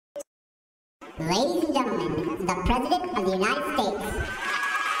Ladies and gentlemen, the President of the United States.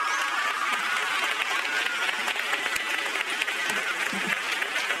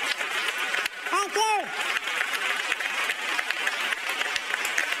 Thank you.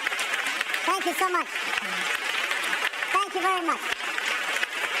 Thank you so much. Thank you very much.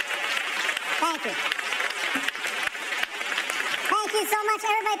 Thank you. Thank you so much.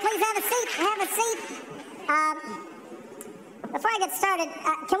 Everybody, please have a seat. Have a seat. Before I get started,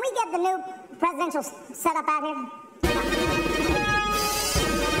 can we get the new presidential setup out here?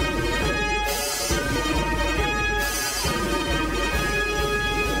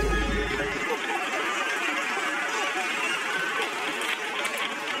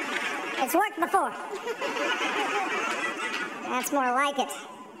 It's worked before. That's more like it.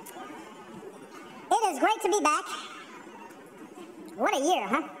 It is great to be back. What a year,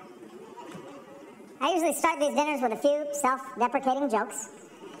 huh? I usually start these dinners with a few self-deprecating jokes.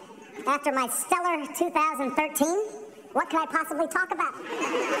 After my stellar 2013, what could I possibly talk about?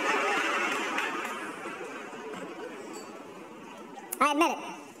 I admit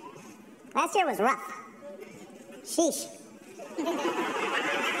it. Last year was rough. Sheesh.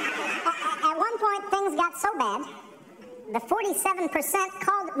 At one point, things got so bad, the 47%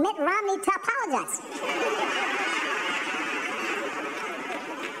 called Mitt Romney to apologize.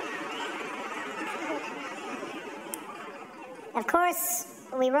 Of course,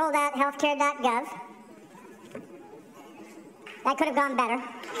 we rolled out healthcare.gov. That could have gone better.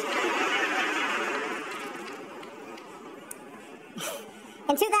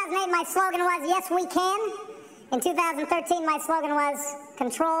 In 2008, my slogan was, yes, we can. In 2013, my slogan was,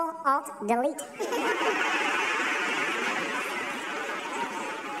 Control, Alt, Delete.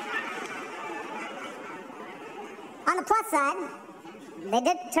 On the plus side, they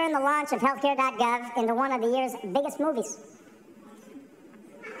did turn the launch of healthcare.gov into one of the year's biggest movies.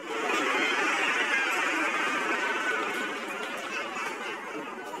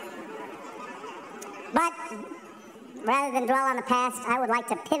 But rather than dwell on the past, I would like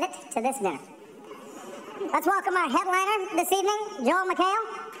to pivot to this dinner. Let's welcome our headliner this evening, Joel McHale.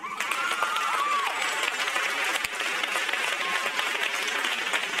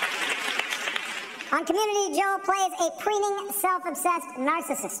 On Community, Joel plays a preening, self-obsessed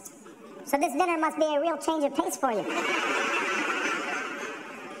narcissist. So this dinner must be a real change of pace for you.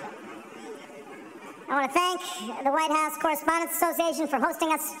 I want to thank the White House Correspondents Association for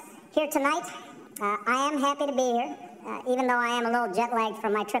hosting us here tonight. I am happy to be here, even though I am a little jet-lagged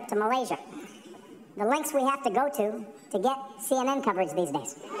from my trip to Malaysia. The lengths we have to go to get CNN coverage these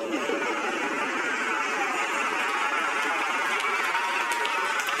days.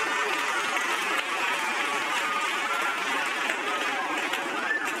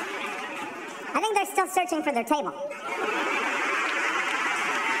 I think they're still searching for their table.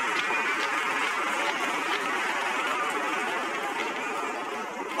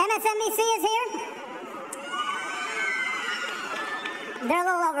 MSNBC is here. They're a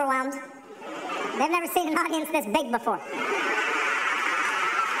little overwhelmed. They've never seen an audience this big before.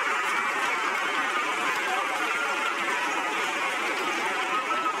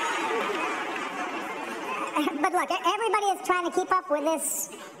 But look, everybody is trying to keep up with this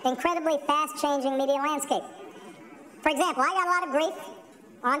incredibly fast-changing media landscape. For example, I got a lot of grief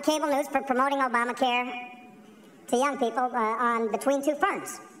on cable news for promoting Obamacare to young people on Between Two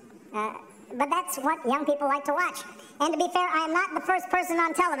Ferns. But that's what young people like to watch. And to be fair, I am not the first person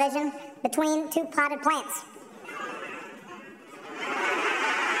on television between two potted plants.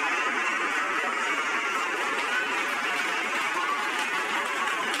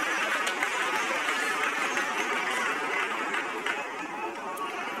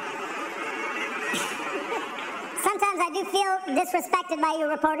 Sometimes I do feel disrespected by you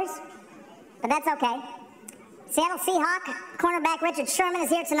reporters, but that's okay. Seattle Seahawk cornerback Richard Sherman is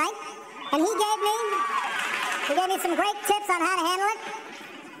here tonight, and he gave me some great tips on how to handle it.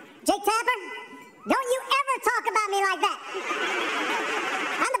 Jake Tapper, don't you ever talk about me like that.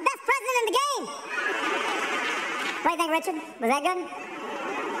 I'm the best president in the game. What do you think, Richard? Was that good?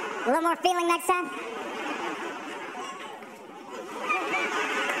 A little more feeling next time?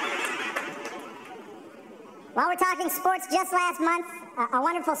 While we're talking sports, just last month, a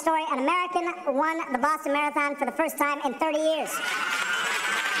wonderful story. An American won the Boston Marathon for the first time in 30 years.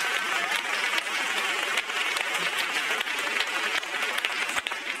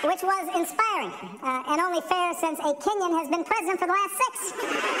 Which was inspiring, and only fair since a Kenyan has been president for the last 6.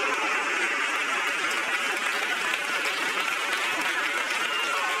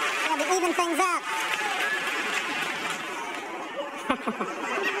 Yeah, to even things out.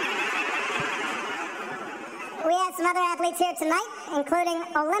 We have some other athletes here tonight, including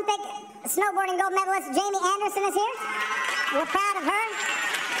Olympic snowboarding gold medalist Jamie Anderson is here. We're proud of her.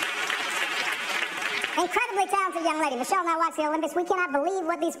 Incredibly talented young lady. Michelle and I watch the Olympics. We cannot believe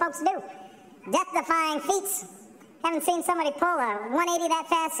what these folks do. Death-defying feats. Haven't seen somebody pull a 180 that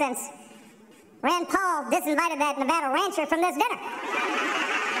fast since Rand Paul disinvited that Nevada rancher from this dinner.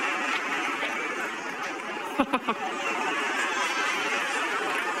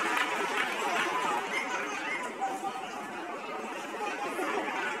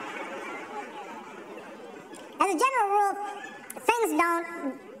 As a general rule, things don't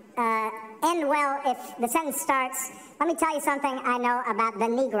end well if the sentence starts, let me tell you something I know about the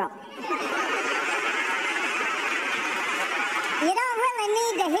Negro. You don't really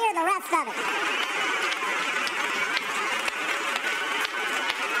need to hear the rest of it.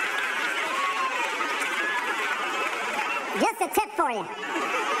 Just a tip for you.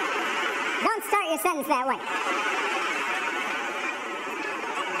 Don't start your sentence that way.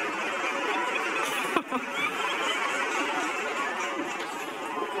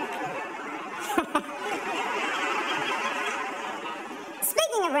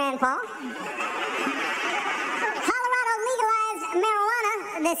 Speaking of Rand Paul, Colorado legalized marijuana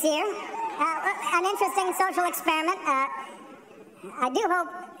this year. An interesting social experiment. I do hope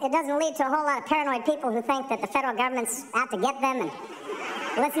it doesn't lead to a whole lot of paranoid people who think that the federal government's out to get them and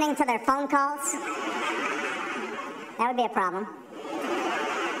listening to their phone calls. That would be a problem.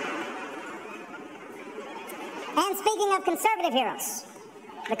 And speaking of conservative heroes,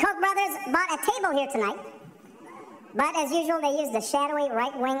 the Koch brothers bought a table here tonight, but as usual, they used a shadowy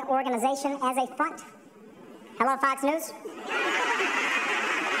right-wing organization as a front. Hello, Fox News?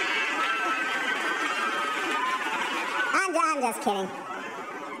 I'm just kidding.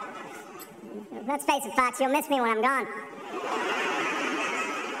 Let's face it, Fox, you'll miss me when I'm gone.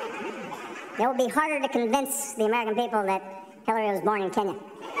 It will be harder to convince the American people that Hillary was born in Kenya.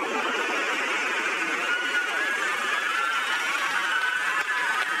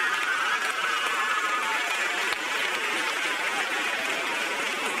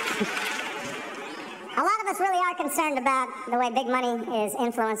 A lot of us really are concerned about the way big money is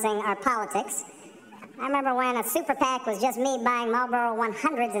influencing our politics. I remember when a super PAC was just me buying Marlboro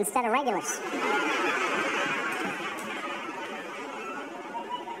 100s instead of regulars.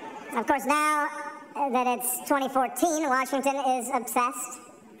 Of course, now that it's 2014, Washington is obsessed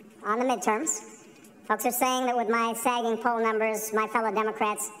on the midterms. Folks are saying that with my sagging poll numbers, my fellow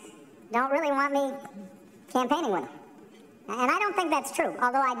Democrats don't really want me campaigning with them. And I don't think that's true,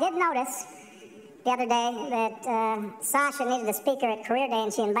 although I did notice the other day that Sasha needed a speaker at Career Day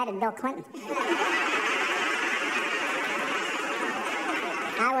and she invited Bill Clinton.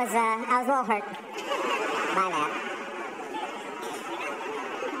 I was a little hurt by that.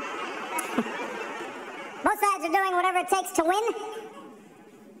 Both sides are doing whatever it takes to win.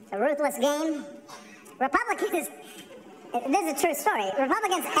 It's a ruthless game. Republicans, this is a true story,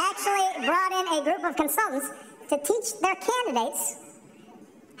 Republicans actually brought in a group of consultants to teach their candidates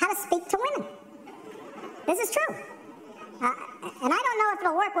how to speak to women. This is true. And I don't know if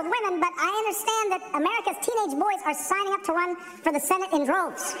it'll work with women, but I understand that America's teenage boys are signing up to run for the Senate in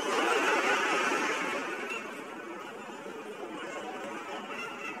droves.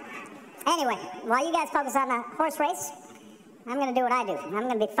 Anyway, while you guys focus on the horse race, I'm going to do what I do. I'm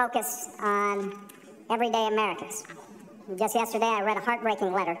going to be focused on everyday Americans. Just yesterday, I read a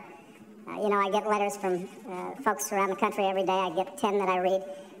heartbreaking letter. You know, I get letters from folks around the country every day. I get 10 that I read.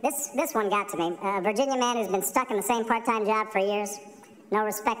 This one got to me. A Virginia man who's been stuck in the same part-time job for years. No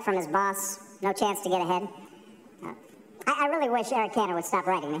respect from his boss. No chance to get ahead. I really wish Eric Cantor would stop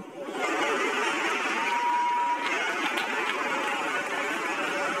writing me.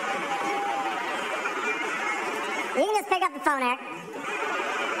 You can just pick up the phone, Eric.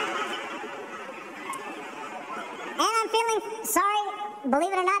 And I'm feeling sorry,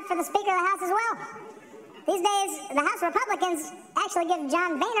 believe it or not, for the Speaker of the House as well. These days, the House Republicans actually give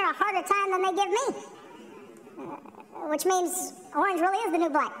John Boehner a harder time than they give me. Which means orange really is the new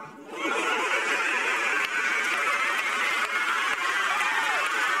black.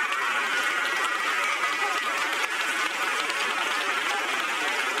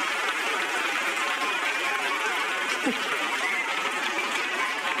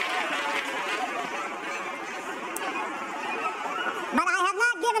 But I have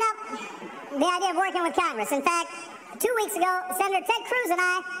not given up the idea of working with Congress. In fact, 2 weeks ago, Senator Ted Cruz and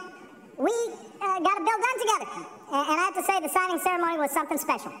I, we got a bill done together. And I have to say, the signing ceremony was something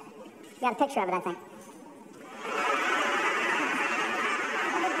special. You got a picture of it, I think.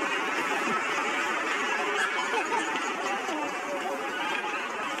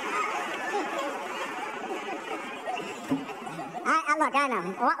 Look, I know.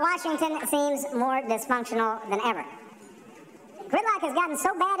 Washington seems more dysfunctional than ever. Gridlock has gotten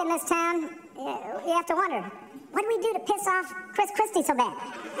so bad in this town, you have to wonder, what do we do to piss off Chris Christie so bad?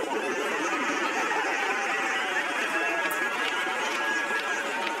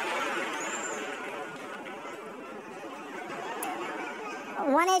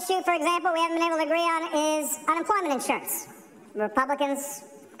 One issue, for example, we haven't been able to agree on is unemployment insurance. Republicans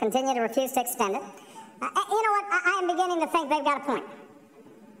continue to refuse to extend it. You know what? I am beginning to think they've got a point.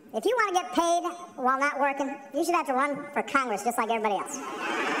 If you want to get paid while not working, you should have to run for Congress just like everybody else.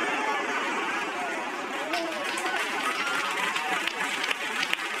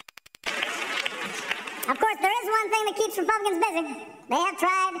 Of course, there is one thing that keeps Republicans busy. They have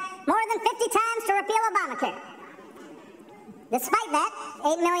tried more than 50 times to repeal Obamacare. Despite that,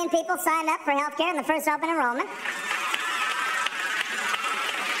 8 million people signed up for health care in the first open enrollment.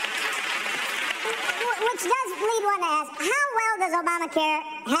 Which does lead one to ask, how well does Obamacare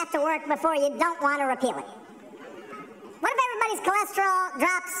have to work before you don't want to repeal it? What if everybody's cholesterol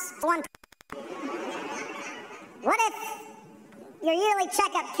drops 1? What if your yearly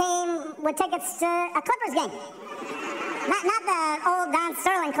checkup came with tickets to a Clippers game? Not the old Don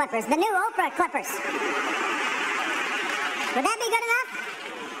Sterling Clippers, the new Oprah Clippers. Would that be good enough?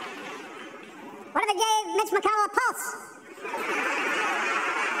 What if it gave Mitch McConnell a pulse?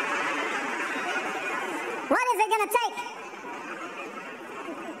 What is it going to take?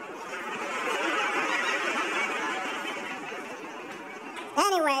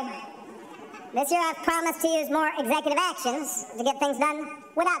 Anyway, this year I've promised to use more executive actions to get things done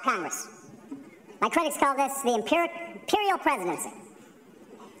without Congress. My critics call this the imperial presidency.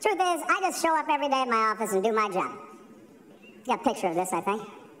 Truth is, I just show up every day in my office and do my job. You got a picture of this, I think.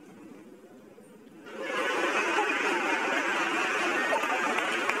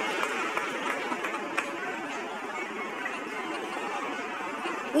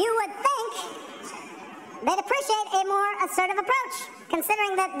 You would think they'd appreciate a more assertive approach,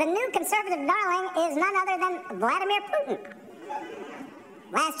 considering that the new conservative darling is none other than Vladimir Putin.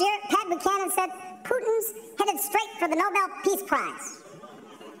 Last year, Pat Buchanan said Putin's headed straight for the Nobel Peace Prize.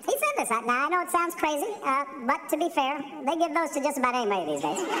 He said this. Now, I know it sounds crazy, but to be fair, they give those to just about anybody these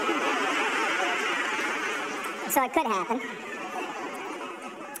days. So it could happen.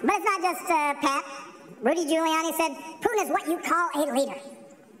 But it's not just Pat. Rudy Giuliani said, Putin is what you call a leader.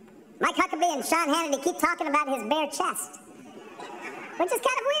 Mike Huckabee and Sean Hannity keep talking about his bare chest, which is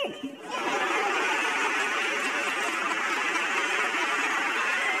kind of weird.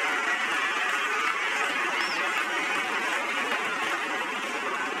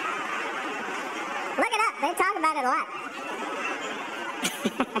 Look it up. They talk about it a lot.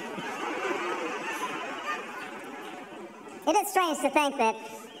 It is strange to think that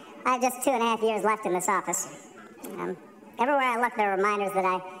I have just 2.5 years left in this office. Everywhere I look, there are reminders that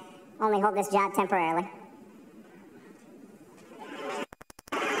I only hold this job temporarily.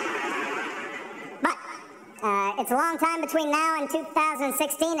 But it's a long time between now and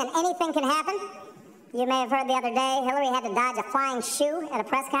 2016, and anything can happen. You may have heard the other day Hillary had to dodge a flying shoe at a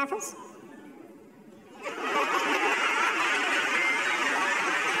press conference.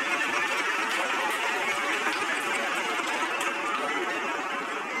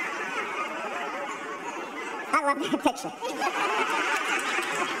 I love that picture.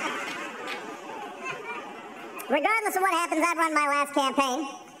 Regardless of what happens, I've run my last campaign,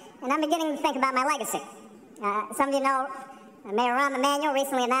 and I'm beginning to think about my legacy. Some of you know Mayor Rahm Emanuel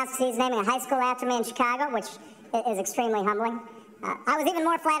recently announced he's naming a high school after me in Chicago, which is extremely humbling. I was even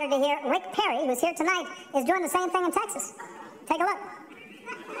more flattered to hear Rick Perry, who's here tonight, is doing the same thing in Texas. Take a look.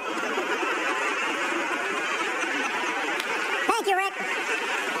 Thank you, Rick.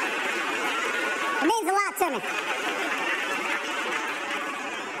 It means a lot to me.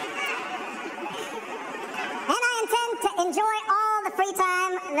 And I intend to enjoy all the free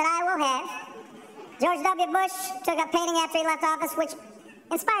time that I will have. George W. Bush took up painting after he left office, which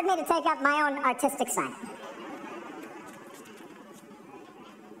inspired me to take up my own artistic side.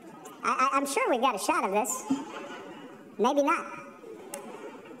 I'm sure we've got a shot of this. Maybe not.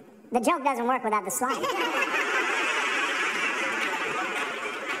 The joke doesn't work without the slide.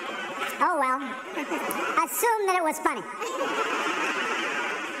 Oh, well. Assume that it was funny.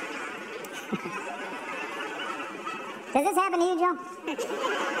 Does this happen to you, Joe?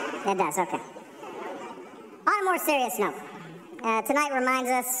 It does, okay. On a more serious note, tonight reminds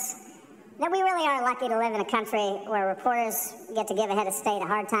us that we really are lucky to live in a country where reporters get to give a head of state a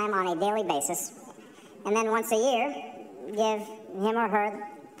hard time on a daily basis, and then once a year, give him or her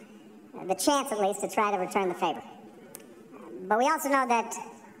the chance, at least, to try to return the favor. But we also know that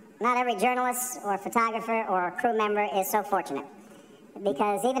not every journalist or photographer or crew member is so fortunate.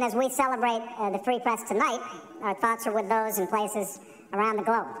 because even as we celebrate the free press tonight, our thoughts are with those in places around the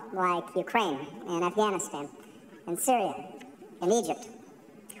globe, like Ukraine and Afghanistan and Syria and Egypt,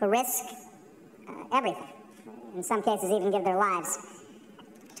 who risk everything, in some cases even give their lives,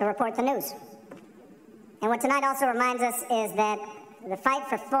 to report the news. And what tonight also reminds us is that the fight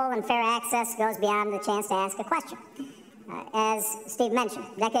for full and fair access goes beyond the chance to ask a question. As Steve mentioned,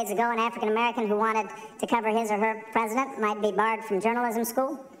 decades ago, an African American who wanted to cover his or her president might be barred from journalism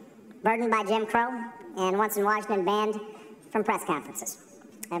school, burdened by Jim Crow, and once in Washington, banned from press conferences.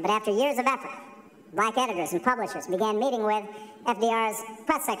 But after years of effort, black editors and publishers began meeting with FDR's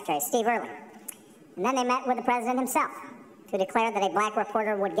press secretary, Steve Early. And then they met with the president himself, who declared that a black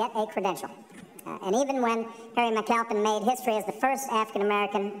reporter would get a credential. And even when Harry McAlpin made history as the first African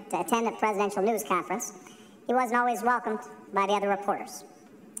American to attend a presidential news conference, he wasn't always welcomed by the other reporters.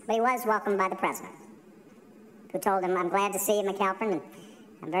 But he was welcomed by the president, who told him, "I'm glad to see you, McAlpin, and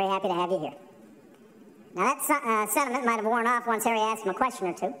I'm very happy to have you here." Now that sentiment might have worn off once Harry asked him a question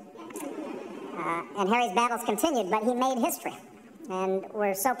or two. And Harry's battles continued, but he made history. And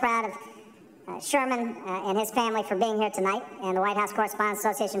we're so proud of Sherman and his family for being here tonight, and the White House Correspondents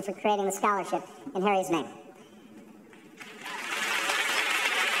Association for creating the scholarship in Harry's name.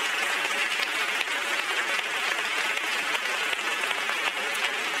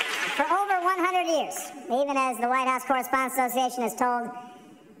 For over 100 years, even as the White House Correspondents Association has told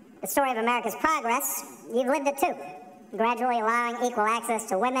the story of America's progress, you've lived it too, gradually allowing equal access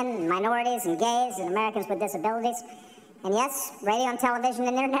to women and minorities and gays and Americans with disabilities, and yes, radio and television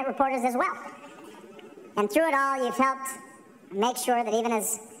and internet reporters as well. And through it all, you've helped make sure that even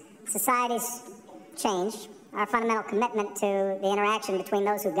as societies change, our fundamental commitment to the interaction between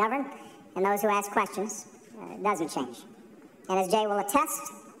those who govern and those who ask questions doesn't change. And as Jay will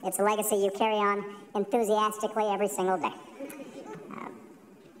attest, it's a legacy you carry on enthusiastically every single day.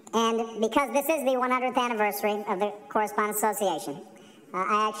 And because this is the 100th anniversary of the Correspondents Association,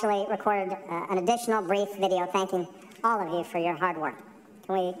 I actually recorded an additional brief video thanking all of you for your hard work.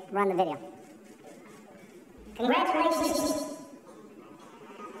 Can we run the video? Congratulations.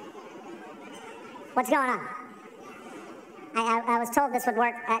 What's going on? I was told this would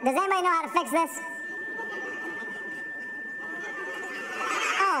work. Does anybody know how to fix this?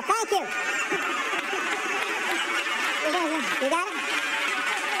 Oh, thank you. You got it?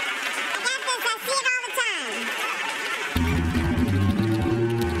 I got this. I see it all the time.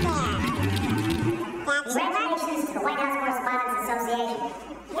 Yeah. Congratulations to the White House Correspondents Association.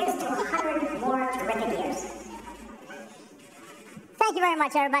 Here's to 100 more terrific years. Thank you very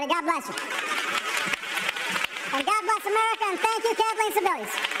much, everybody. God bless you. And God bless America, and thank you, Kathleen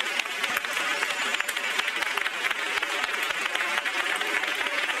Sebelius.